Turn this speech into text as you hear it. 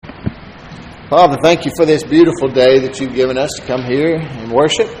Father, thank you for this beautiful day that you've given us to come here and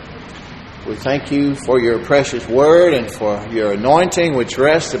worship. We thank you for your precious word and for your anointing which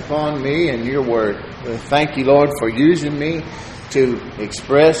rests upon me and your word. We thank you, Lord, for using me to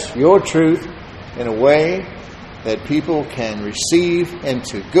express your truth in a way that people can receive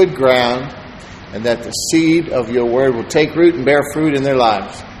into good ground, and that the seed of your word will take root and bear fruit in their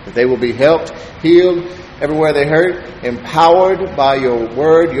lives. That they will be helped, healed everywhere they hurt, empowered by your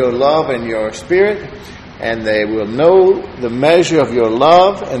word, your love, and your spirit. And they will know the measure of your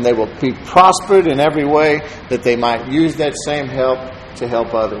love, and they will be prospered in every way, that they might use that same help to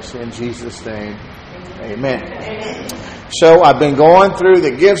help others. In Jesus' name, amen. So I've been going through the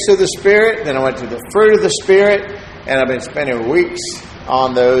gifts of the Spirit, then I went to the fruit of the Spirit, and I've been spending weeks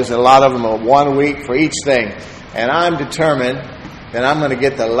on those, and a lot of them are 1 week for each thing. And I'm determined that I'm going to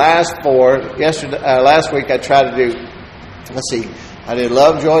get the last four. Last week I tried to do, I did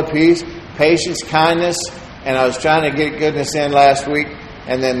love, joy, peace, patience, kindness, and I was trying to get goodness in last week,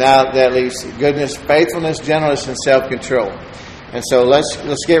 and then now that leaves goodness, faithfulness, gentleness, and self-control. And so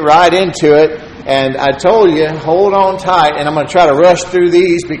let's get right into it. And I told you, hold on tight, and I'm going to try to rush through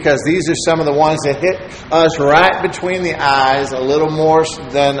these because these are some of the ones that hit us right between the eyes a little more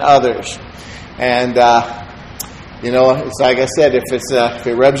than others. And it's like I said, if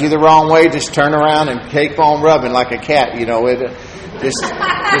it rubs you the wrong way, just turn around and keep on rubbing like a cat. Just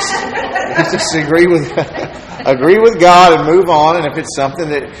agree with God and move on. And if it's something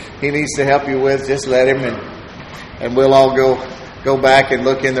that He needs to help you with, just let Him, and we'll all go back and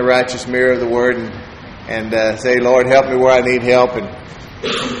look in the righteous mirror of the Word and say, Lord, help me where I need help, and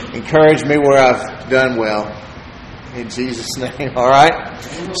encourage me where I've done well. In Jesus' name, all right?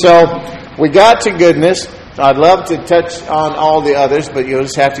 So we got to goodness. I'd love to touch on all the others, but you'll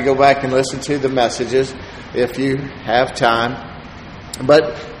just have to go back and listen to the messages if you have time.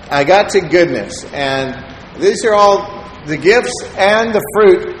 But I got to goodness, and these are all the gifts and the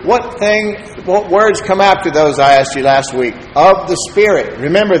fruit. What words come after those, I asked you last week? Of the Spirit.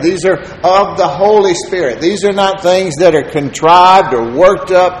 Remember, these are of the Holy Spirit. These are not things that are contrived or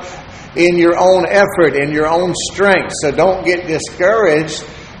worked up in your own effort, in your own strength. So don't get discouraged,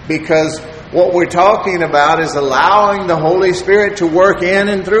 because what we're talking about is allowing the Holy Spirit to work in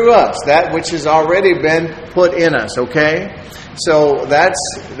and through us, that which has already been put in us, okay? So that's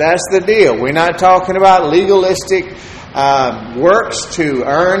the deal. We're not talking about legalistic works to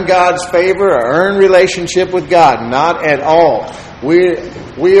earn God's favor or earn relationship with God. Not at all.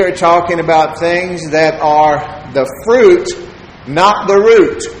 We are talking about things that are the fruit, not the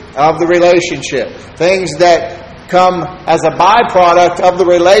root of the relationship. Things that come as a byproduct of the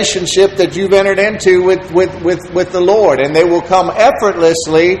relationship that you've entered into with the Lord. And they will come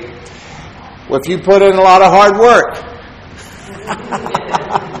effortlessly if you put in a lot of hard work.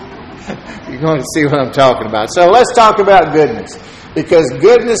 You're going to see what I'm talking about. So let's talk about goodness, because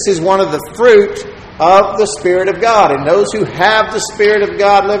goodness is one of the fruit of the Spirit of God. And those who have the Spirit of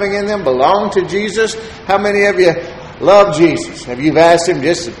God living in them belong to Jesus. How many of you love Jesus? Have you asked Him,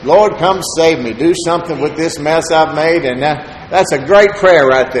 just, Lord, come save me. Do something with this mess I've made. And that's a great prayer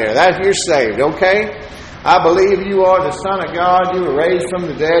right there. That you're saved, okay? I believe you are the Son of God. You were raised from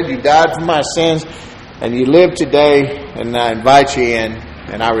the dead. You died for my sins. And you live today, and I invite you in,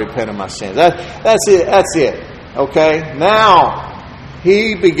 and I repent of my sins. That's it. Okay? Now,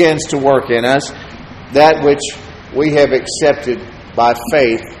 He begins to work in us that which we have accepted by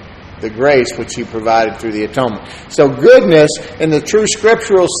faith, the grace which He provided through the atonement. So goodness, in the true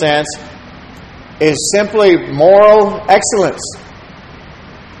scriptural sense, is simply moral excellence.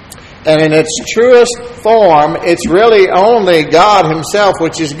 And in its truest form, it's really only God Himself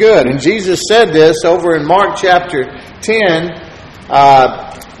which is good. And Jesus said this over in Mark chapter 10,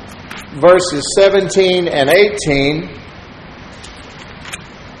 verses 17 and 18.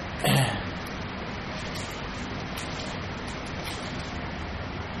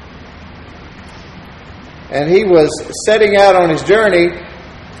 And He was setting out on His journey,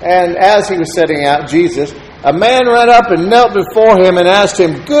 and as He was setting out, Jesus, a man ran up and knelt before Him and asked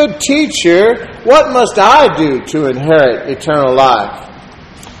Him, Good teacher, what must I do to inherit eternal life?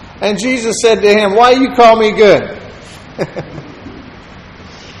 And Jesus said to him, Why do you call me good?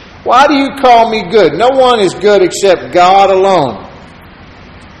 Why do you call me good? No one is good except God alone.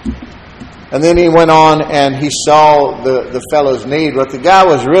 And then he went on and he saw the fellow's need. What the guy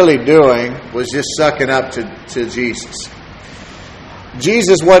was really doing was just sucking up to Jesus.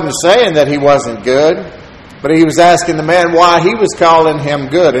 Jesus wasn't saying that he wasn't good, but he was asking the man why he was calling him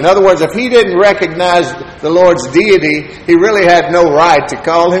good. In other words, if he didn't recognize the Lord's deity, he really had no right to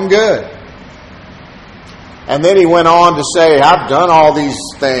call him good. And then he went on to say, I've done all these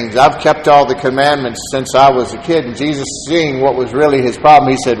things. I've kept all the commandments since I was a kid. And Jesus, seeing what was really his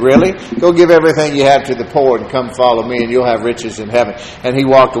problem, he said, really? Go give everything you have to the poor and come follow me and you'll have riches in heaven. And he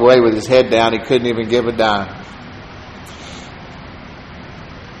walked away with his head down. He couldn't even give a dime.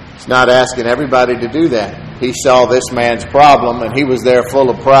 He's not asking everybody to do that. He saw this man's problem and he was there full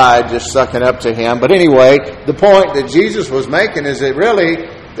of pride, just sucking up to him. But anyway, the point that Jesus was making is that really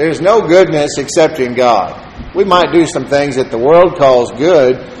there's no goodness except in God. We might do some things that the world calls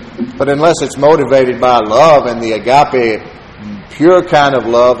good, but unless it's motivated by love and the agape, pure kind of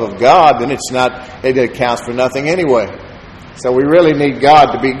love of God, then it counts for nothing anyway. So we really need God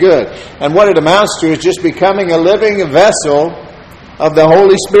to be good. And what it amounts to is just becoming a living vessel of the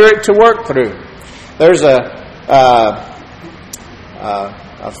Holy Spirit to work through. There's a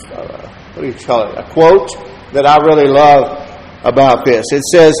quote that I really love about this. It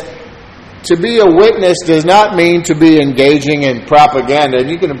says, to be a witness does not mean to be engaging in propaganda. And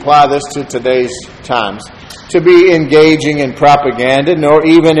you can apply this to today's times. To be engaging in propaganda, nor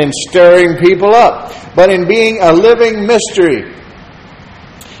even in stirring people up, but in being a living mystery.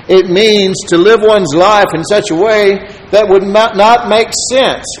 It means to live one's life in such a way that would not make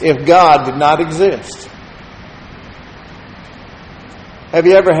sense if God did not exist. Have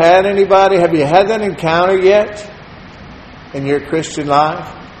you ever had that encounter yet in your Christian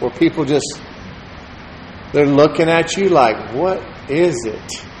life? Where people they're looking at you like, what is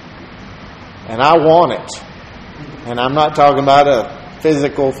it? And I want it. And I'm not talking about a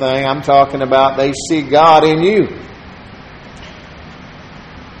physical thing. I'm talking about they see God in you.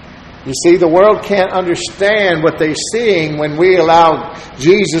 You see, the world can't understand what they're seeing when we allow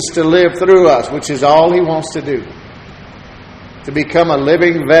Jesus to live through us, which is all He wants to do. To become a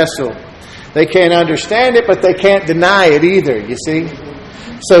living vessel. They can't understand it, but they can't deny it either, you see.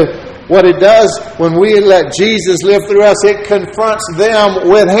 So what it does when we let Jesus live through us, it confronts them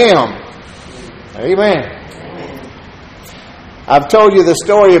with Him. Amen. I've told you the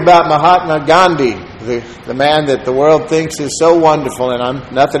story about Mahatma Gandhi, the man that the world thinks is so wonderful, and I'm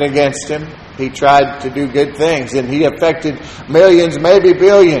nothing against him. He tried to do good things, and he affected millions, maybe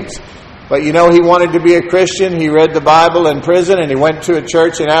billions. But he wanted to be a Christian. He read the Bible in prison, and he went to a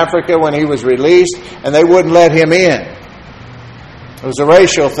church in Africa when he was released, and they wouldn't let him in. It was a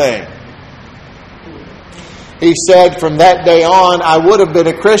racial thing. He said, from that day on, I would have been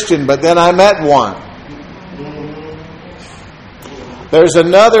a Christian, but then I met one. There's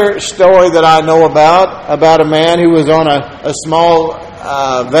another story that I know about a man who was on a small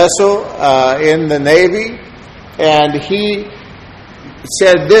vessel in the Navy, and he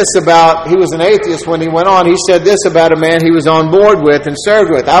said this about, he was an atheist when he went on, he said this about a man he was on board with and served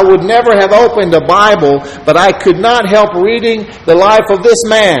with. I would never have opened a Bible, but I could not help reading the life of this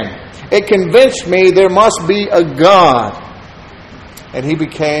man. It convinced me there must be a God. And he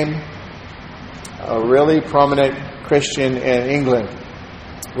became a really prominent Christian in England.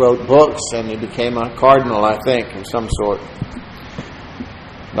 Wrote books, and he became a cardinal, I think, of some sort.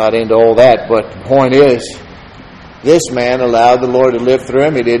 Not into all that, but the point is, this man allowed the Lord to live through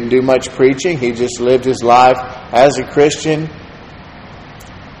him. He didn't do much preaching. He just lived his life as a Christian.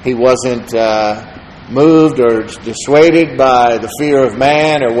 He wasn't moved or dissuaded by the fear of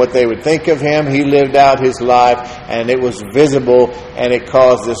man or what they would think of him. He lived out his life, and it was visible, and it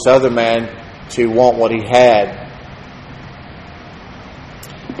caused this other man to want what he had.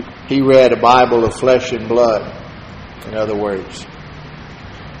 He read a Bible of flesh and blood, in other words.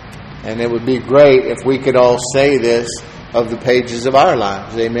 And it would be great if we could all say this of the pages of our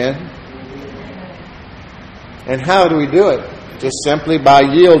lives. Amen? And how do we do it? Just simply by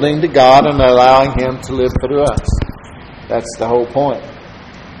yielding to God and allowing Him to live through us. That's the whole point.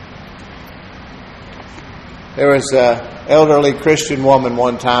 There was an elderly Christian woman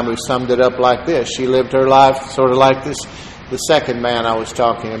one time who summed it up like this. She lived her life sort of like this, the second man I was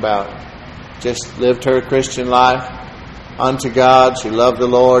talking about. Just lived her Christian life unto God. She loved the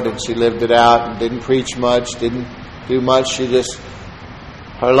Lord, and she lived it out and didn't preach much, didn't do much.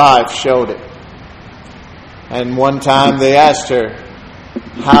 Her life showed it. And one time they asked her,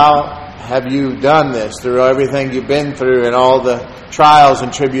 how have you done this through everything you've been through and all the trials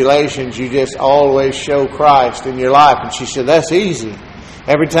and tribulations? You just always show Christ in your life. And she said, that's easy.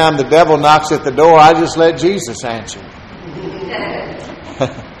 Every time the devil knocks at the door, I just let Jesus answer.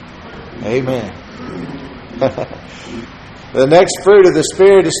 Amen. The next fruit of the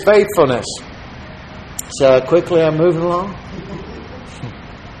Spirit is faithfulness. So quickly I'm moving along.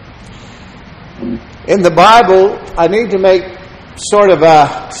 In the Bible, I need to make sort of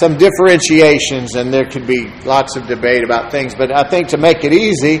some differentiations, and there could be lots of debate about things, but I think to make it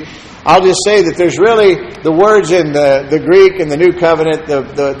easy, I'll just say that there's really the words in the Greek and the New Covenant.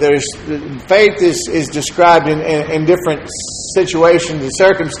 Faith is described in different situations and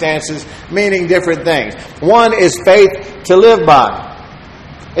circumstances, meaning different things. One is faith to live by.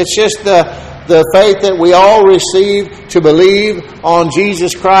 It's just the faith that we all receive to believe on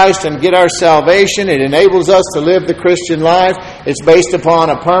Jesus Christ and get our salvation. It enables us to live the Christian life. It's based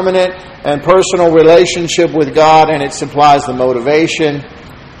upon a permanent and personal relationship with God, and it supplies the motivation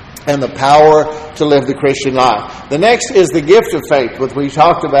and the power to live the Christian life. The next is the gift of faith, which we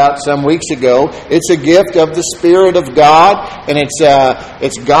talked about some weeks ago. It's a gift of the Spirit of God, and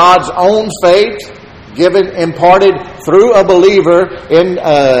it's God's own faith imparted through a believer in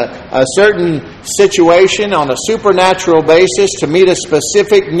a certain situation on a supernatural basis to meet a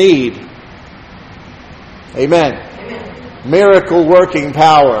specific need. Amen. Miracle working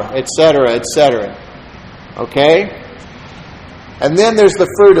power, etc., etc. Okay? And then there's the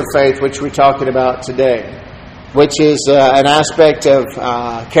fruit of faith, which we're talking about today, which is an aspect of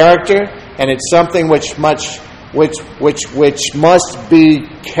character, and it's something which must be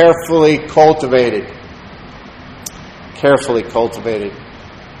carefully cultivated. Carefully cultivated.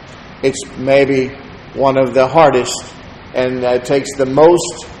 It's maybe one of the hardest, and takes the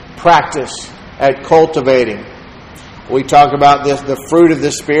most practice at cultivating. We talk about this, the fruit of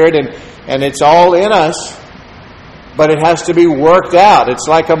the Spirit, and it's all in us, but it has to be worked out. It's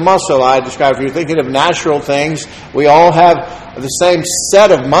like a muscle I described. If you're thinking of natural things, we all have the same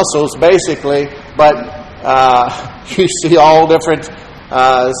set of muscles, basically, but you see all different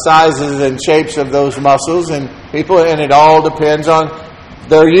sizes and shapes of those muscles and people, and it all depends on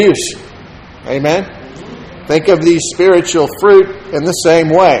their use. Amen? Think of these spiritual fruit in the same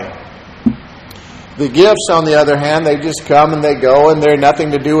way. The gifts, on the other hand, they just come and they go, and they're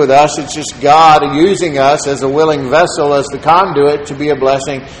nothing to do with us. It's just God using us as a willing vessel, as the conduit, to be a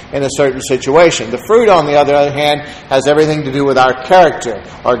blessing in a certain situation. The fruit, on the other hand, has everything to do with our character,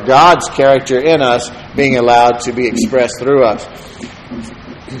 or God's character in us being allowed to be expressed through us.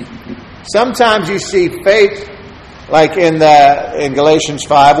 Sometimes you see faith, like in Galatians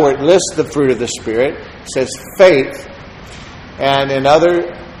 5, where it lists the fruit of the Spirit. It says faith, and in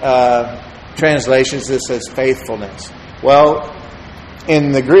other translations it says faithfulness. Well,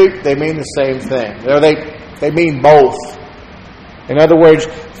 in the Greek they mean the same thing. Or they mean both. In other words,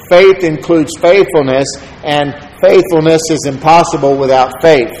 faith includes faithfulness, and faithfulness is impossible without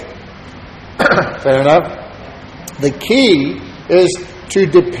faith. Fair enough? The key is to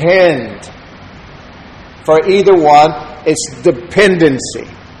depend. For either one, it's dependency.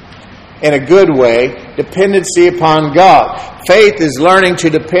 In a good way, dependency upon God. Faith is learning to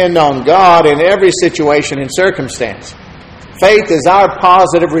depend on God in every situation and circumstance. Faith is our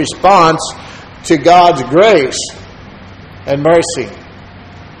positive response to God's grace and mercy.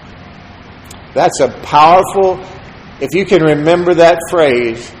 That's a powerful, if you can remember that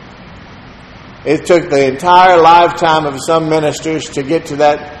phrase. It took the entire lifetime of some ministers to get to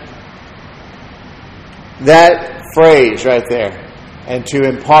that phrase right there, and to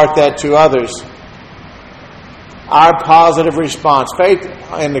impart that to others. Our positive response. Faith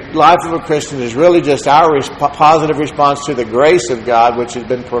in the life of a Christian is really just our positive response to the grace of God, which has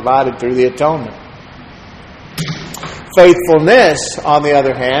been provided through the atonement. Faithfulness, on the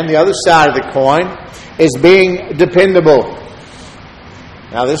other hand, the other side of the coin, is being dependable.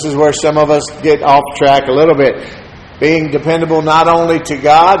 Now, this is where some of us get off track a little bit. Being dependable not only to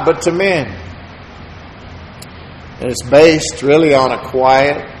God, but to men. And it's based really on a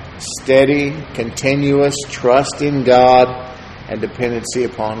quiet, steady, continuous trust in God and dependency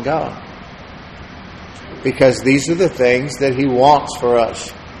upon God. Because these are the things that He wants for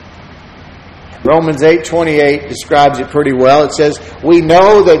us. Romans 8:28 describes it pretty well. It says, "We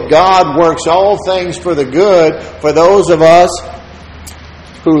know that God works all things for the good for those of us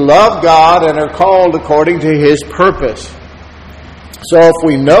who love God and are called according to His purpose." So if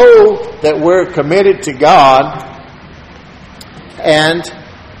we know that we're committed to God and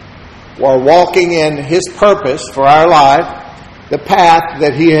we're walking in His purpose for our life, the path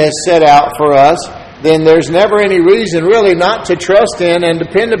that He has set out for us, then there's never any reason really not to trust in and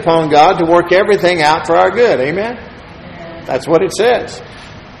depend upon God to work everything out for our good. Amen? That's what it says.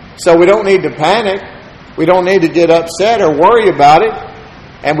 So we don't need to panic. We don't need to get upset or worry about it.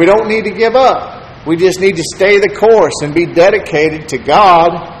 And we don't need to give up. We just need to stay the course and be dedicated to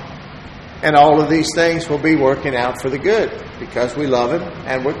God. And all of these things will be working out for the good because we love Him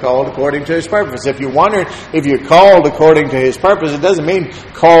and we're called according to His purpose. If you're wondering if you're called according to His purpose, it doesn't mean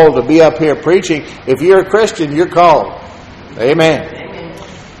called to be up here preaching. If you're a Christian, you're called. Amen. Amen.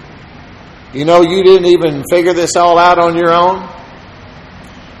 You know, you didn't even figure this all out on your own.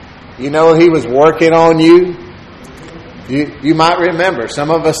 You know He was working on you. You might remember.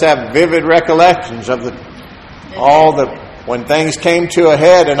 Some of us have vivid recollections of when things came to a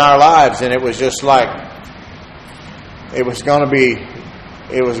head in our lives, and it was just like it was going to be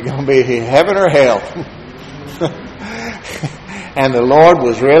heaven or hell. And the Lord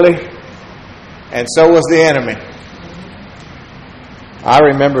was really, and so was the enemy. I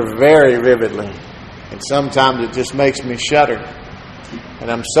remember very vividly, and sometimes it just makes me shudder.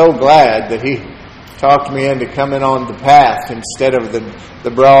 And I'm so glad that He talked me into coming on the path instead of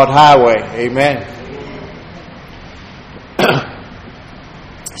the broad highway. Amen.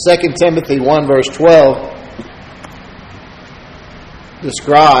 2 Timothy 1 verse 12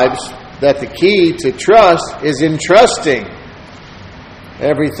 describes that the key to trust is entrusting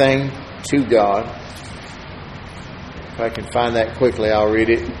everything to God. If I can find that quickly, I'll read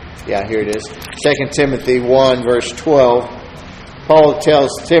it. Yeah, here it is. 2 Timothy 1 verse 12. Paul tells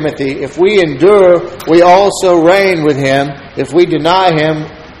Timothy, if we endure, we also reign with Him. If we deny Him,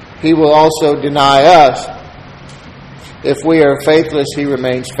 He will also deny us. If we are faithless, He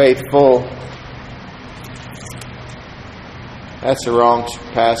remains faithful. That's the wrong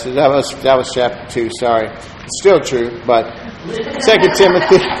passage. That was chapter 2, sorry. It's still true, but 2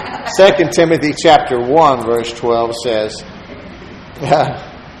 Timothy chapter 1 verse 12 says,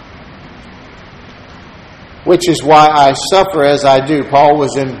 which is why I suffer as I do. Paul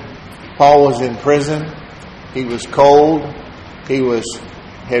was in prison. He was cold. He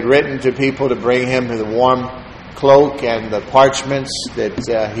had written to people to bring him the warm cloak and the parchments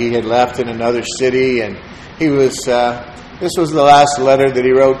that he had left in another city. And he was. This was the last letter that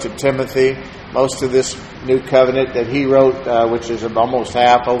he wrote to Timothy. Most of this new covenant that he wrote, which is almost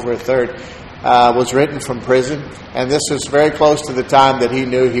half, over a third, was written from prison. And this was very close to the time that he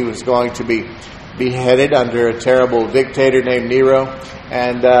knew he was going to be beheaded under a terrible dictator named Nero.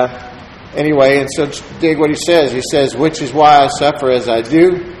 And anyway, and so dig what he says. He says, which is why I suffer as I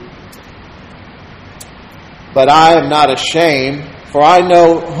do. But I am not ashamed, for I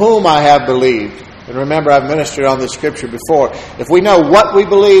know whom I have believed. And remember, I've ministered on this scripture before. If we know what we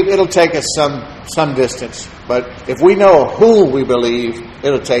believe, it'll take us some distance. But if we know who we believe,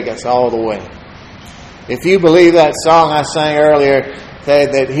 it'll take us all the way. If you believe that song I sang earlier,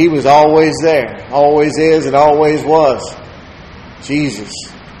 that He was always there, always is, and always was. Jesus.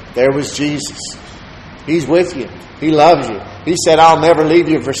 There was Jesus. He's with you. He loves you. He said, I'll never leave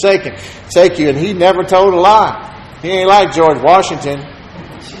you, forsake you. And He never told a lie. He ain't like George Washington,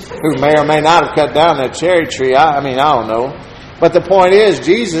 who may or may not have cut down that cherry tree. I don't know. But the point is,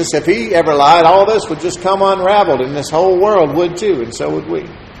 Jesus, if He ever lied, all this would just come unraveled, and this whole world would too, and so would we,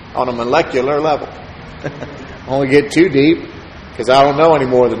 on a molecular level. Only get too deep, because I don't know any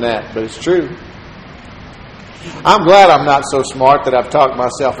more than that, but it's true. I'm glad I'm not so smart that I've talked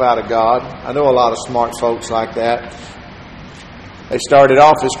myself out of God. I know a lot of smart folks like that. They started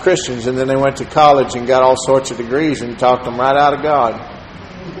off as Christians, and then they went to college and got all sorts of degrees and talked them right out of God.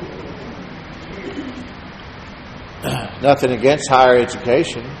 Nothing against higher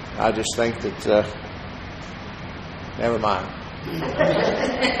education. I just think that, never mind.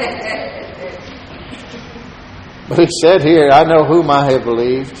 But He said here, I know whom I have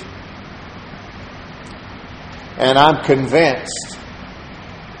believed. And I'm convinced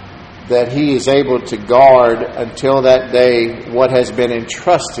that He is able to guard until that day what has been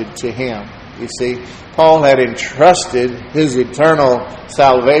entrusted to Him. You see, Paul had entrusted his eternal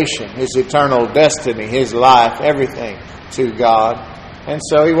salvation, his eternal destiny, his life, everything to God. And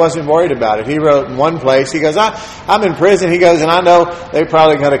so he wasn't worried about it. He wrote in one place, he goes, I'm in prison. He goes, and I know they're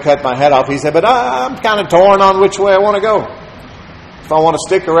probably going to cut my head off. He said, but I'm kind of torn on which way I want to go. If I want to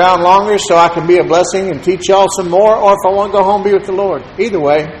stick around longer so I can be a blessing and teach y'all some more, or if I want to go home and be with the Lord. Either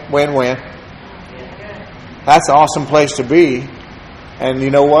way, win-win. That's an awesome place to be. And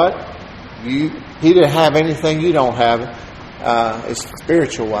you know what? He didn't have anything you don't have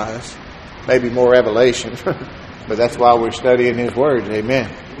spiritual-wise. Maybe more revelation. But that's why we're studying His Word. Amen.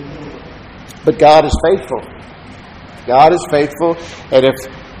 But God is faithful. God is faithful. And if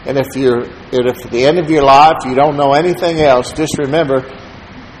at the end of your life you don't know anything else, just remember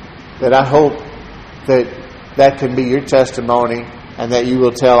that I hope that can be your testimony, and that you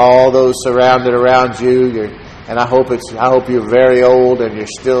will tell all those surrounded around you. And I hope you're very old and you're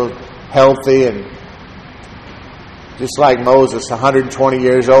still healthy, and just like Moses, 120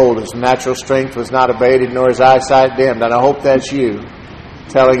 years old, his natural strength was not abated, nor his eyesight dimmed. And I hope that's you,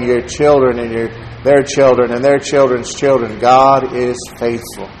 telling your children and their children and their children's children, God is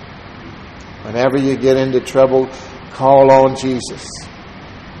faithful. Whenever you get into trouble, call on Jesus.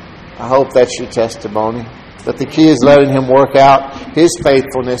 I hope that's your testimony. But the key is letting Him work out His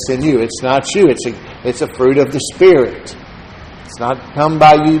faithfulness in you. It's not you. It's a fruit of the Spirit. It's not come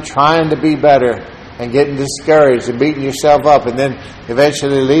by you trying to be better and getting discouraged and beating yourself up and then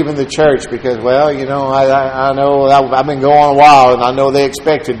eventually leaving the church because, well, I know I've been going a while and I know they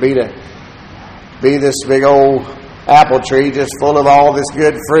expected me to be this big old apple tree just full of all this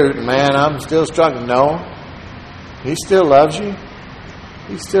good fruit. And man, I'm still struggling. No. He still loves you.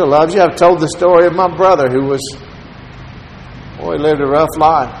 He still loves you. I've told the story of my brother who he lived a rough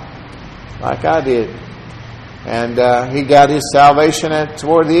life like I did. And he got his salvation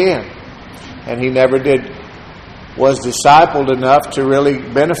toward the end. And he never was discipled enough to really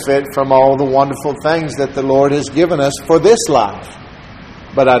benefit from all the wonderful things that the Lord has given us for this life.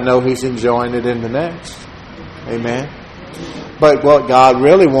 But I know he's enjoying it in the next. Amen. But what God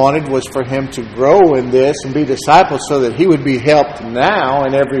really wanted was for him to grow in this and be discipled so that he would be helped now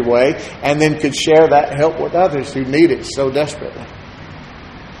in every way and then could share that help with others who need it so desperately.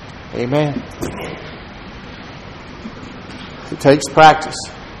 Amen. It takes practice,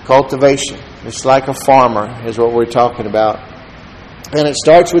 cultivation. It's like a farmer is what we're talking about. And it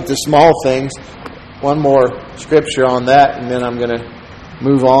starts with the small things. One more scripture on that and then I'm going to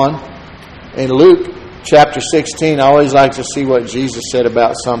move on. In Luke chapter 16, I always like to see what Jesus said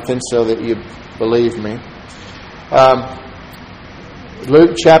about something so that you believe me.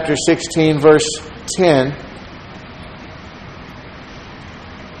 Luke chapter 16, verse 10.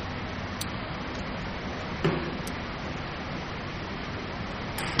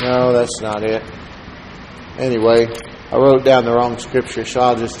 No, that's not it. Anyway, I wrote down the wrong scripture, so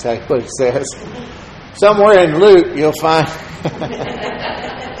I'll just tell you what it says. Somewhere in Luke, you'll find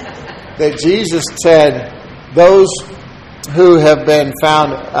that Jesus said, those who have been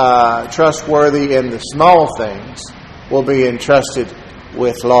found trustworthy in the small things will be entrusted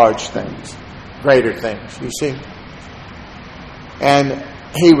with large things, greater things, you see. And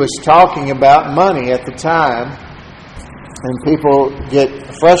he was talking about money at the time. And people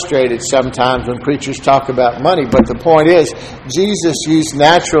get frustrated sometimes when preachers talk about money. But the point is, Jesus used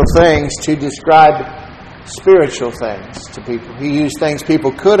natural things to describe spiritual things to people. He used things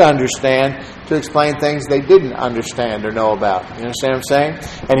people could understand to explain things they didn't understand or know about. You understand what I'm saying?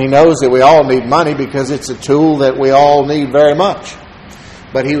 And he knows that we all need money because it's a tool that we all need very much.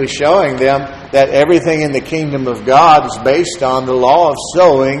 But he was showing them that everything in the kingdom of God is based on the law of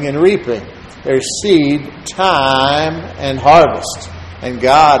sowing and reaping. There's seed, time, and harvest. And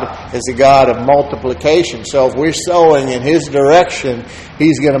God is a God of multiplication. So if we're sowing in His direction,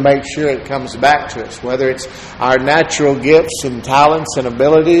 He's going to make sure it comes back to us. Whether it's our natural gifts and talents and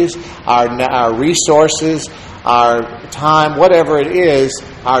abilities, our resources, our time, whatever it is,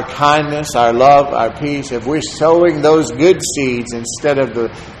 our kindness, our love, our peace, if we're sowing those good seeds instead of the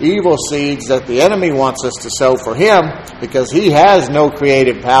evil seeds that the enemy wants us to sow for him, because he has no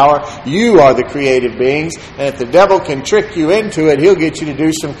creative power, you are the creative beings, and if the devil can trick you into it, he'll get you to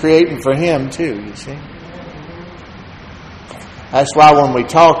do some creating for him too, you see. That's why when we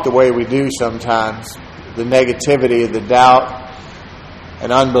talk the way we do sometimes, the negativity, the doubt,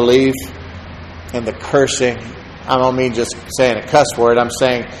 and unbelief, and the cursing. I don't mean just saying a cuss word. I'm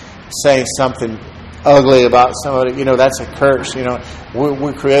saying something ugly about somebody. That's a curse.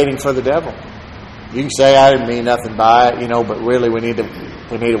 We're creating for the devil. You can say I didn't mean nothing by it, but really we need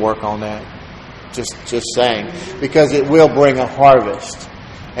to work on that. Just saying, because it will bring a harvest,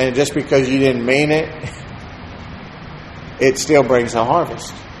 and just because you didn't mean it, it still brings a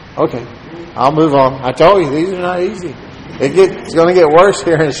harvest. Okay, I'll move on. I told you these are not easy. It's going to get worse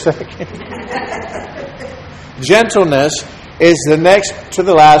here in a second. Gentleness is the next to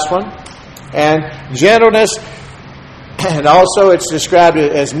the last one. And gentleness, and also it's described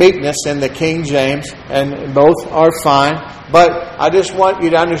as meekness in the King James, and both are fine. But I just want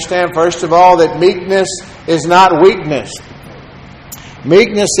you to understand, first of all, that meekness is not weakness.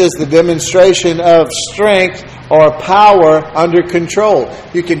 Meekness is the demonstration of strength or power under control.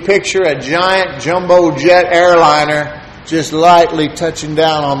 You can picture a giant jumbo jet airliner just lightly touching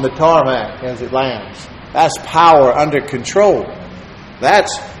down on the tarmac as it lands. That's power under control.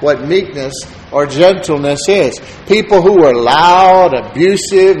 That's what meekness or gentleness is. People who are loud,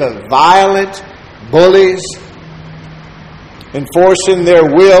 abusive, and violent, bullies, enforcing their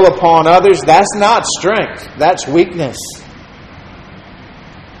will upon others, that's not strength. That's weakness.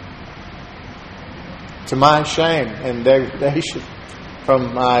 To my shame and degradation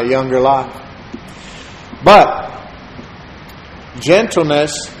from my younger life. But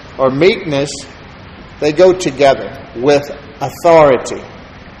gentleness or meekness, they go together with authority.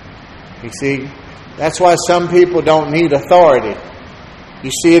 You see, that's why some people don't need authority.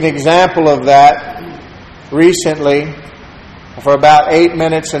 You see an example of that recently for about 8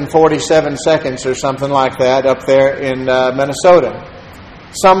 minutes and 47 seconds or something like that up there in Minnesota.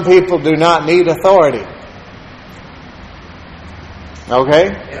 Some people do not need authority.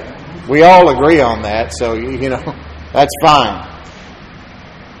 Okay? We all agree on that, so, that's fine.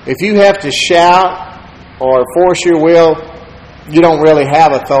 If you have to shout or force your will, you don't really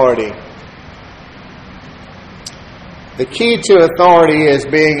have authority. The key to authority is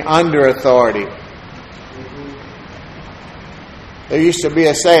being under authority. There used to be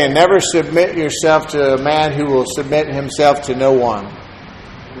a saying, never submit yourself to a man who will submit himself to no one.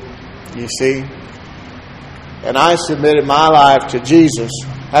 You see? And I submitted my life to Jesus.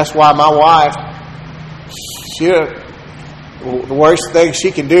 That's why my wife, the worst thing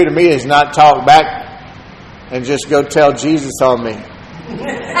she can do to me is not talk back and just go tell Jesus on me.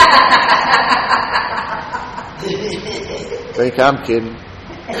 Think I'm kidding.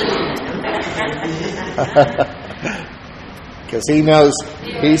 Because he knows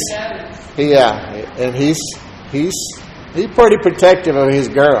he's pretty protective of his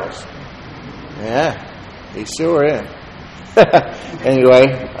girls. Yeah, he sure is. Anyway,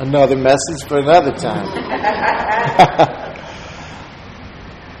 another message for another time.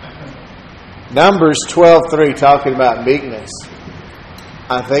 Numbers 12:3, talking about meekness.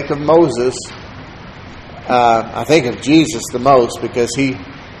 I think of Moses. I think of Jesus the most because he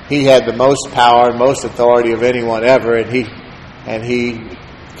had the most power and most authority of anyone ever, and he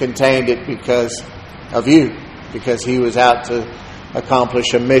contained it because of you, because he was out to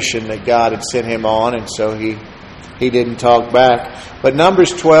accomplish a mission that God had sent him on, and so he didn't talk back. But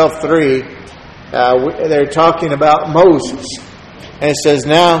Numbers 12:3, they're talking about Moses, and it says,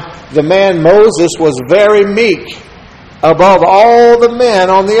 "Now the man Moses was very meek above all the men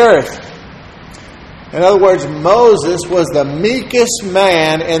on the earth." In other words, Moses was the meekest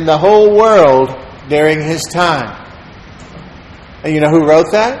man in the whole world during his time. And you know who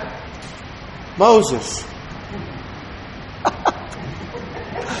wrote that? Moses.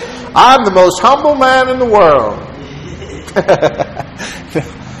 I'm the most humble man in the world.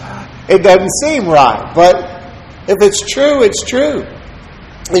 It doesn't seem right, but if it's true, it's true.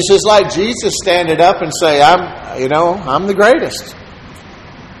 It's just like Jesus standing up and say, I'm the greatest.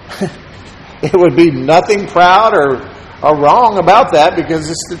 It would be nothing proud or wrong about that because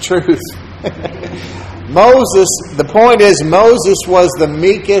it's the truth. Moses, the point is, Moses was the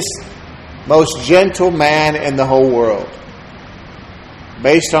meekest, most gentle man in the whole world,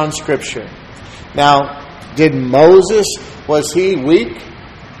 based on Scripture. Now, did Moses, was he weak?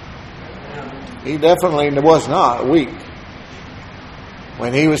 He definitely was not weak.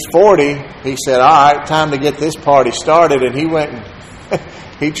 When he was 40, he said, all right, time to get this party started, and he went and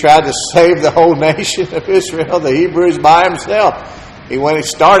he tried to save the whole nation of Israel, the Hebrews, by himself. He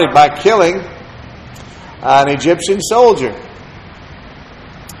started by killing an Egyptian soldier.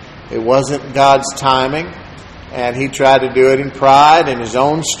 It wasn't God's timing, and he tried to do it in pride and his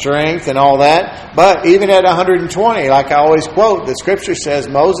own strength and all that. But even at 120, like I always quote, the Scripture says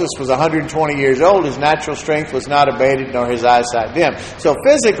Moses was 120 years old. His natural strength was not abated, nor his eyesight dim. So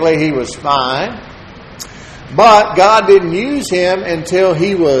physically he was fine. But God didn't use him until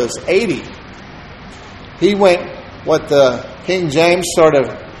he was 80. He went, what the King James sort of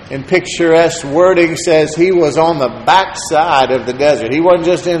in picturesque wording says, he was on the backside of the desert. He wasn't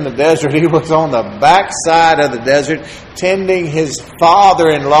just in the desert, he was on the backside of the desert tending his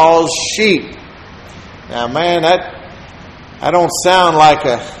father-in-law's sheep. Now man, that don't sound like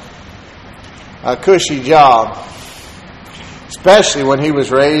a cushy job. Especially when he was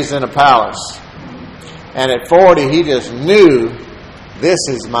raised in a palace. And at 40, he just knew, this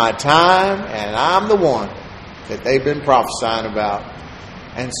is my time, and I'm the one that they've been prophesying about.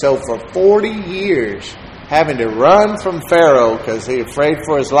 And so for 40 years, having to run from Pharaoh because he was afraid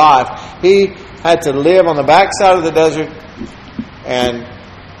for his life, he had to live on the backside of the desert and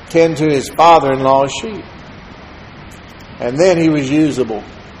tend to his father-in-law's sheep. And then he was usable.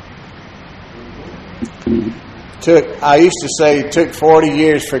 I used to say it took 40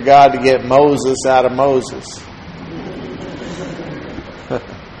 years for God to get Moses out of Moses.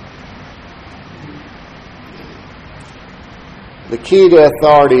 The key to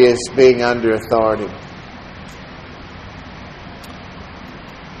authority is being under authority.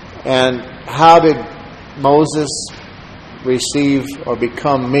 And how did Moses receive or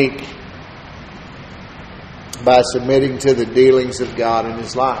become meek? By submitting to the dealings of God in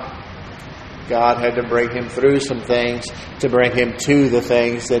his life. God had to bring him through some things to bring him to the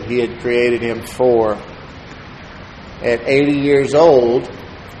things that he had created him for. At 80 years old,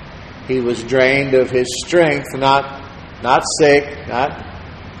 he was drained of his strength, not sick,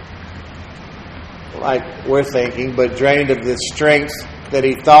 like we're thinking, but drained of the strength that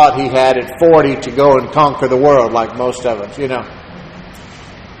he thought he had at 40 to go and conquer the world, like most of us,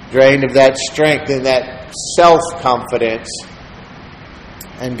 Drained of that strength and that self-confidence.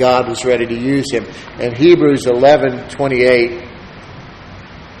 And God was ready to use him. In Hebrews 11:28,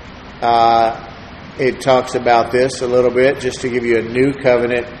 it talks about this a little bit, just to give you a new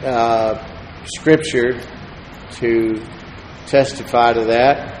covenant scripture to testify to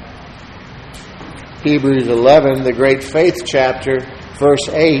that. Hebrews 11, the great faith chapter, verse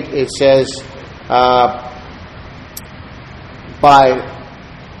 8, it says,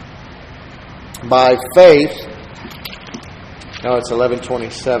 by faith, no, it's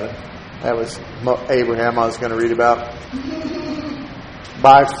 11:27. That was Abraham I was going to read about.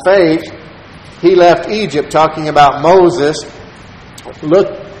 By faith, he left Egypt, talking about Moses,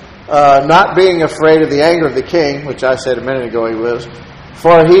 not being afraid of the anger of the king, which I said a minute ago he was,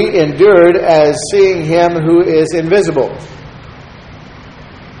 for he endured as seeing him who is invisible.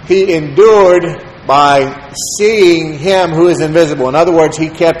 He endured by seeing him who is invisible. In other words, he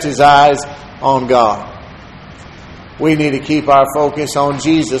kept his eyes on God. We need to keep our focus on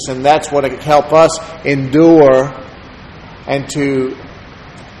Jesus, and that's what can help us endure and to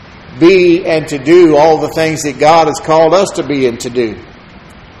be and to do all the things that God has called us to be and to do.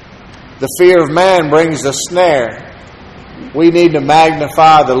 The fear of man brings a snare. We need to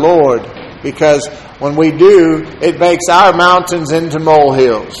magnify the Lord, because when we do, it makes our mountains into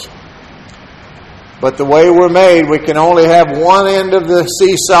molehills. But the way we're made, we can only have one end of the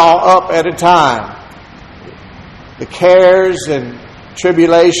seesaw up at a time. The cares and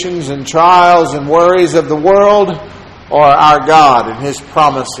tribulations and trials and worries of the world, or our God and His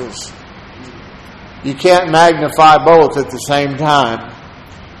promises. You can't magnify both at the same time.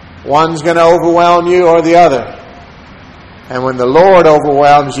 One's going to overwhelm you or the other. And when the Lord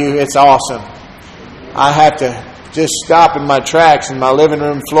overwhelms you, it's awesome. I have to just stop in my tracks in my living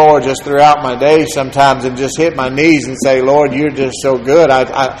room floor just throughout my day sometimes and just hit my knees and say, Lord, you're just so good.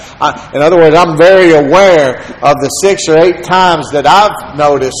 In other words, I'm very aware of the 6 or 8 times that I've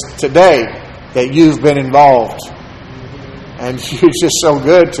noticed today that you've been involved. And you're just so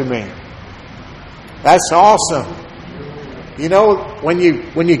good to me. That's awesome. You know, when you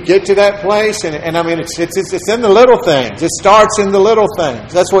get to that place, and I mean, it's in the little things. It starts in the little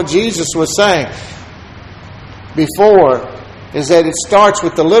things. That's what Jesus was saying before, is that it starts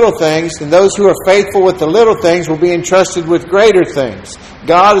with the little things, and those who are faithful with the little things will be entrusted with greater things.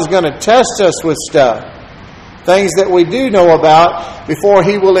 God is going to test us with stuff, things that we do know about, before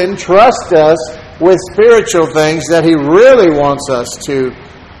He will entrust us with spiritual things that He really wants us to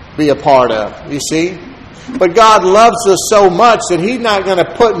be a part of. You see? But God loves us so much that He's not going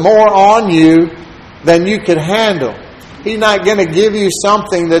to put more on you than you can handle. He's not going to give you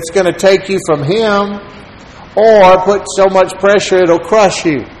something that's going to take you from Him, or put so much pressure it'll crush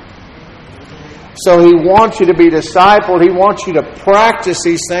you. So He wants you to be discipled. He wants you to practice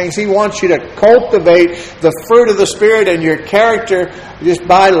these things. He wants you to cultivate the fruit of the Spirit in your character just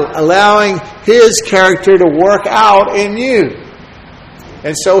by allowing His character to work out in you.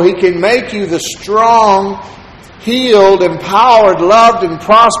 And so He can make you the strong, healed, empowered, loved, and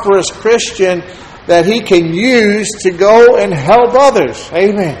prosperous Christian that He can use to go and help others.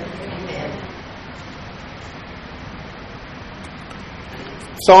 Amen.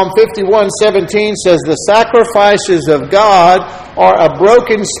 Psalm 51:17 says, the sacrifices of God are a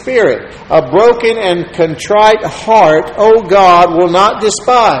broken spirit, a broken and contrite heart, O God, will not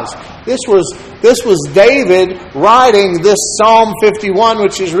despise. This was David writing this Psalm 51,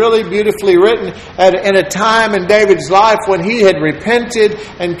 which is really beautifully written in a time in David's life when he had repented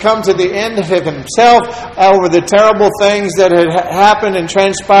and come to the end of himself over the terrible things that had happened and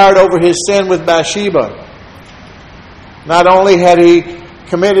transpired over his sin with Bathsheba. Not only had he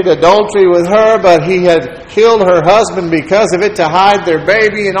committed adultery with her, but he had killed her husband because of it to hide their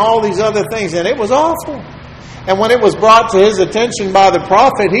baby and all these other things, and it was awful. And when it was brought to his attention by the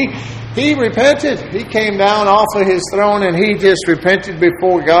prophet, he repented. He came down off of his throne and he just repented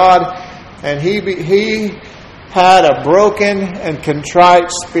before God, and he had a broken and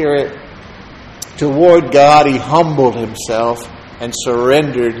contrite spirit toward God. He humbled himself and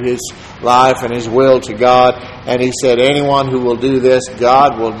surrendered his life and his will to God. And he said, anyone who will do this,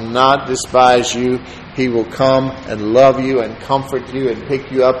 God will not despise you. He will come and love you and comfort you and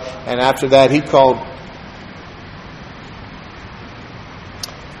pick you up. And after that, he called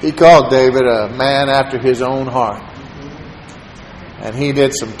David a man after his own heart. And he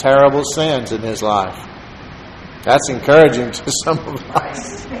did some terrible sins in his life. That's encouraging to some of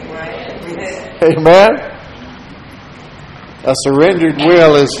us. Amen? A surrendered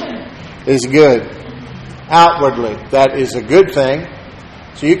will is good. outwardly. That is a good thing.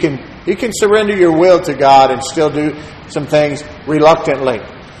 So you can surrender your will to God and still do some things reluctantly.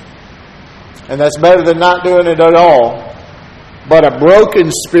 And that's better than not doing it at all. But a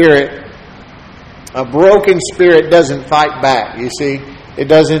broken spirit doesn't fight back, you see. It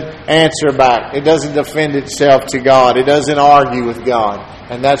doesn't answer back. It doesn't defend itself to God. It doesn't argue with God.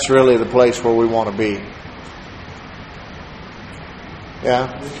 And that's really the place where we want to be. Yeah.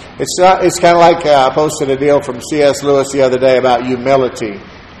 It's kind of like I posted a deal from C.S. Lewis the other day about humility.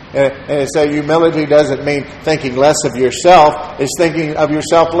 And it said humility doesn't mean thinking less of yourself. It's thinking of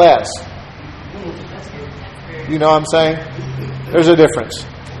yourself less. You know what I'm saying? There's a difference.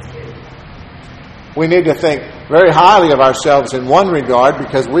 We need to think very highly of ourselves in one regard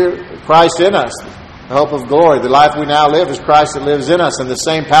because we're Christ in us, the hope of glory. The life we now live is Christ that lives in us, and the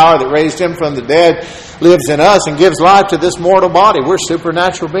same power that raised Him from the dead lives in us and gives life to this mortal body. We're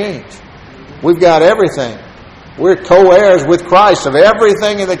supernatural beings. We've got everything. We're co-heirs with Christ of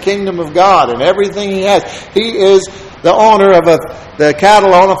everything in the kingdom of God and everything He has. He is the owner of the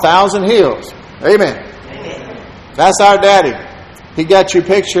cattle on 1,000 hills. Amen. That's our daddy. He got your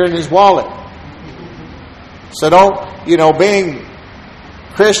picture in his wallet. So being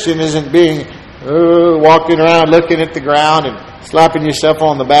Christian isn't being walking around looking at the ground and slapping yourself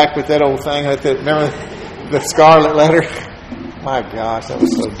on the back with that old thing. Remember the scarlet letter? My gosh, that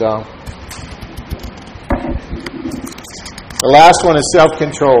was so dumb. The last one is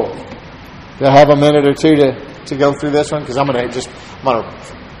self-control. Do I have a minute or two to go through this one? Because I'm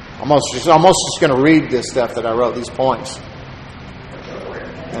almost just going to read this stuff that I wrote, these points,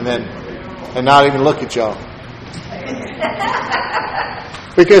 and not even look at y'all.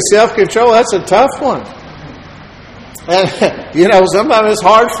 Because self-control, that's a tough one. And, sometimes it's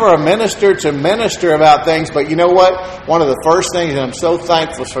hard for a minister to minister about things, but you know what? One of the first things, and I'm so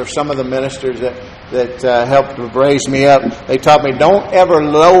thankful for some of the ministers that helped raise me up, they taught me, don't ever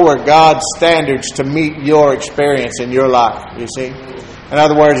lower God's standards to meet your experience in your life, you see? In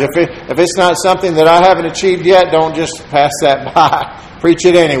other words, if it's not something that I haven't achieved yet, don't just pass that by. Preach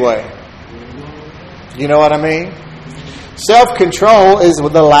it anyway. You know what I mean? Self-control is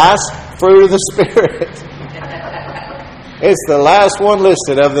the last fruit of the Spirit. It's the last one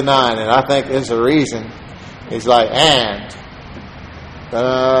listed of the 9, and I think there's a reason. He's like, and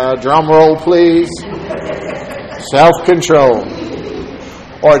drum roll, please. Self-control,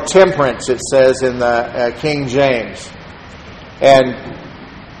 or temperance, it says in the King James. And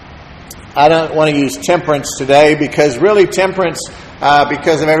I don't want to use temperance today because really temperance,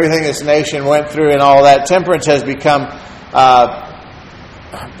 because of everything this nation went through and all that, temperance has become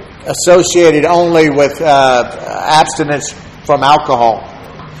associated only with abstinence from alcohol.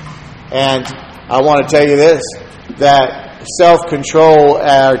 And I want to tell you this, that self-control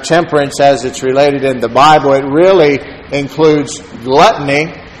or temperance as it's related in the Bible, it really includes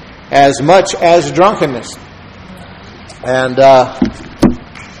gluttony as much as drunkenness. And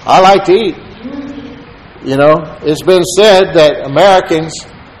I like to eat. It's been said that Americans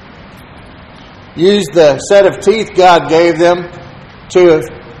use the set of teeth God gave them to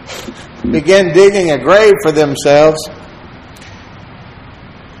begin digging a grave for themselves.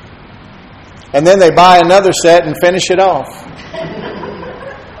 And then they buy another set and finish it off.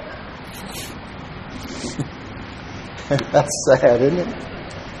 That's sad, isn't it?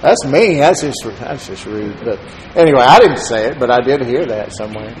 That's mean. That's just rude. But anyway, I didn't say it, but I did hear that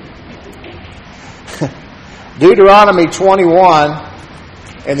somewhere. Deuteronomy 21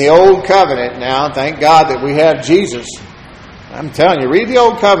 in the Old Covenant now. Thank God that we have Jesus. I'm telling you, read the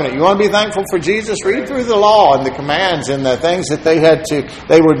Old Covenant. You want to be thankful for Jesus? Read through the law and the commands and the things that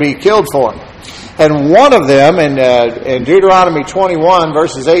they would be killed for. And one of them in Deuteronomy 21,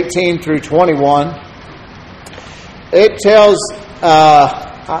 verses 18 through 21, it tells,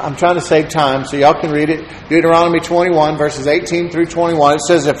 I'm trying to save time so y'all can read it. Deuteronomy 21, verses 18 through 21. It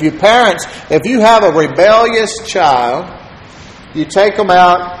says, if you have a rebellious child, you take them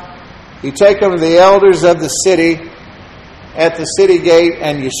out, you take them to the elders of the city at the city gate,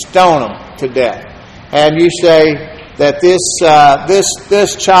 and you stone them to death. And you say that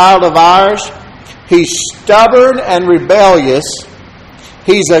this child of ours, he's stubborn and rebellious.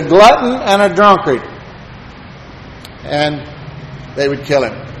 He's a glutton and a drunkard. And they would kill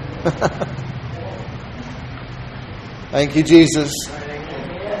him. Thank you, Jesus.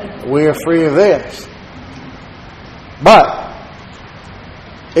 We are free of this. But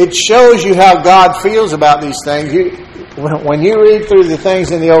it shows you how God feels about these things. When you read through the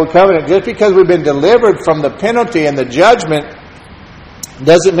things in the Old Covenant, just because we've been delivered from the penalty and the judgment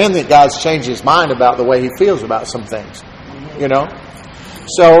doesn't mean that God's changed His mind about the way He feels about some things.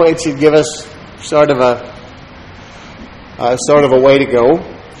 So it should give us sort of sort of a way to go.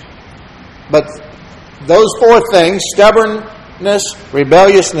 But those four things, stubbornness,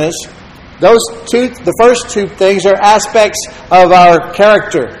 rebelliousness, the first two things are aspects of our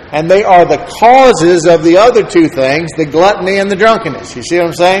character, and they are the causes of the other two things, the gluttony and the drunkenness. You see what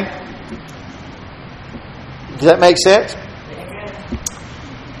I'm saying? Does that make sense?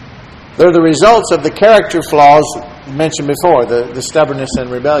 They're the results of the character flaws mentioned before, the stubbornness and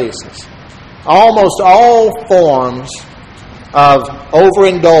rebelliousness. Almost all forms of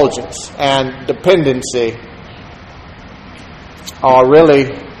overindulgence and dependency are really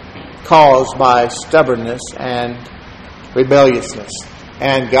caused by stubbornness and rebelliousness.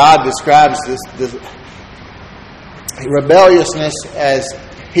 And God describes this rebelliousness as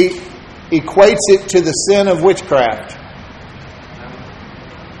He equates it to the sin of witchcraft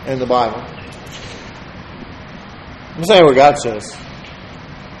in the Bible. I'm saying what God says.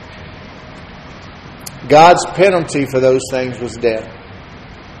 God's penalty for those things was death.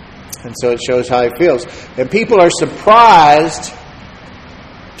 And so it shows how He feels. And people are surprised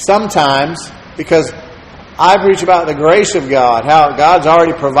sometimes because I preach about the grace of God, how God's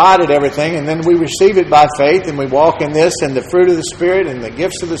already provided everything, and then we receive it by faith, and we walk in this, and the fruit of the Spirit, and the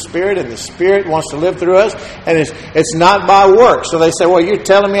gifts of the Spirit, and the Spirit wants to live through us, and it's not by works. So they say, well, you're